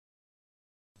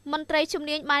មន្ត្រីជំ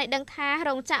នាញបានដឹងថា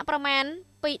រោងចក្រប្រមាណ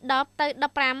ពី10ទៅ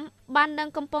15បាននឹង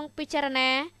កំពុងពិចារណា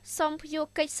សុំព្យួរ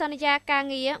កិច្ចសន្យាការ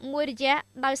ងារមួយរយៈ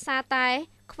ដោយសារតែ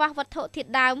ខ្វះវត្ថុធាតុ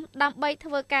ដើមដើម្បី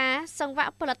ធ្វើការសង្វា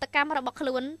ក់ផលិតកម្មរបស់ខ្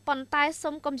លួនប៉ុន្តែសូ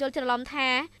មកុំយល់ច្រឡំថា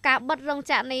ការបិទរោង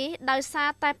ចក្រនេះដោយសារ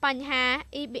តែបញ្ហា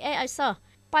EBA ឲ្យសោះ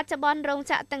បច្ចុប្បន្នរោង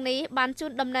ចក្រទាំងនេះបានជូ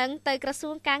នដំណឹងទៅក្រសួ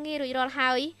ងការងាររួចរាល់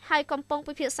ហើយកំពុង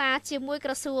ពិភាក្សាជាមួយ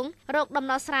ក្រសួងរកដំ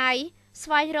ណោះស្រាយស្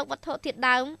វែងរកវត្ថុធាតុ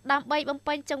ដើមដើម្បីបំ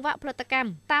ពេញចង្វាក់ផលិតកម្ម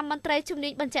តាមមន្ត្រីជំនា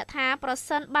ញបញ្ជាក់ថាប្រ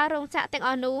សិនបើរោងចក្រទាំងអ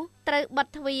ស់នោះត្រូវបិទ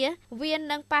ទ្វារវា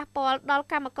នឹងប៉ះពាល់ដល់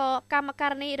កម្មកា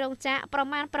រនីរោងចក្រប្រ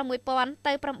មាណ6000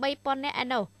ទៅ8000នាក់ឯ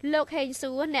ណោះលោកហេង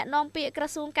សួរអ្នកនាំពាក្យក្រ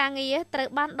សួងការងារត្រូវ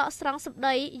បានដកស្រង់សម្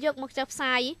ដីយកមកចុះផ្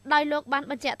សាយដោយលោកបាន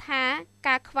បញ្ជាក់ថា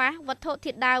ការខ្វះវត្ថុ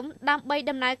ធាតុដើមដើម្បី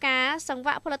ដំណើរការសង្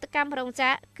វាក់ផលិតកម្មរោងច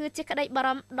ក្រគឺជាក្តីបារ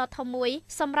ម្ភដ៏ធំមួយ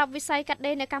សម្រាប់វិស័យកាត់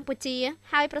ដេរនៅកម្ពុជា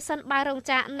ហើយប្រសិនបើរោង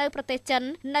ចក្រនៅប្រទេសចិន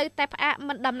នៅតែផ្អាក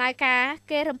មិនដំណើរការ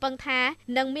គេរំពឹងថា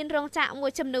នឹងមានរោងចក្រមួ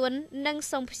យចំនួននឹង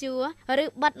សុំព្យួរឬ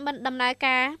បិទមិនដំណើរ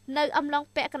ការនៅអំឡុង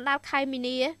ពាក់កណ្ដាលខែមី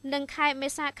នានិងខែមេ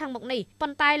សាខាងមុខនេះប៉ុ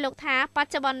ន្តែលោកថាប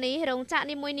ច្ចុប្បន្ននេះរោងចក្រ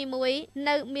នីមួយៗ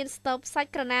នៅមានស្តុកសាច់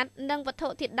ក្រណាត់និងវត្ថុ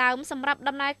ធាតុដើមសម្រាប់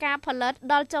ដំណើរការផលិត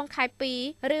ដល់ចុងខែ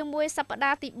2ឬមួយសប្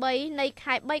តាហ៍ទី3នៃ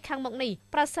ខែ3ខាងមុខនេះ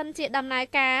ប្រសិនជាដំណើរ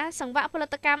ការសង្វាក់ផលិ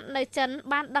តកម្មនៅចិន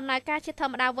បានដំណើរការជាធ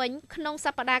ម្មតាវិញក្នុងស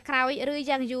ប្តាហ៍ក្រោយឬ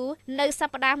យ៉ាងយូរនៅស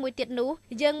ប្តាហ៍មួយទៀតនោះ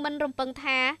យើងមិនរំពឹង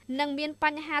ថានឹងមានប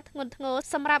ញ្ហាធ្ងន់ធ្ងរ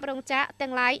សម្រាប់រោងចក្រទាំ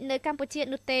ងឡាយនៅកម្ពុជា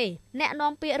នោះទេអ្នក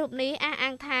នាំពាក្យរូបនេះអះអា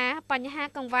ងថាបញ្ហា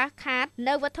កង្វះខាត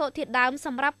នៅវត្ថុធាតុដើមស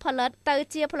ម្រាប់ផលិតទៅ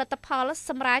ជាផលិតផល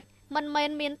សម្រាប់មិនមែន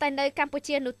មានតែនៅកម្ពុ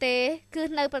ជានោះទេគឺ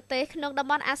នៅប្រទេសក្នុងតំ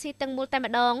បន់អាស៊ីទាំងមូលតែ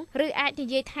ម្ដងឬអាចនិ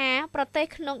យាយថាប្រទេស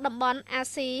ក្នុងតំបន់អា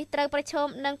ស៊ីត្រូវប្រឈម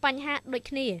នឹងបញ្ហាដូច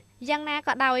គ្នាយ៉ាងណា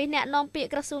ក៏ដោយអ្នកនាំពាក្យ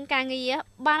ក្រសួងការងារ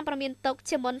បានប្រមានទុក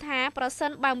ជាមុនថាប្រសិ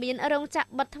នបើមានរោងចក្រ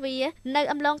បិទទ្វារនៅ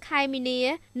អំឡុងខែមីនា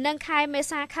និងខែមេ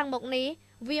សាខាងមុខនេះ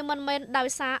វាមិនមែនដោយ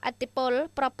សារឥទ្ធិពល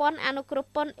ប្រព័ន្ធអនុគ្រោះ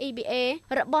ពន្ធ EBA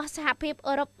របស់សហភាព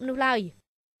អឺរ៉ុបនោះឡើយ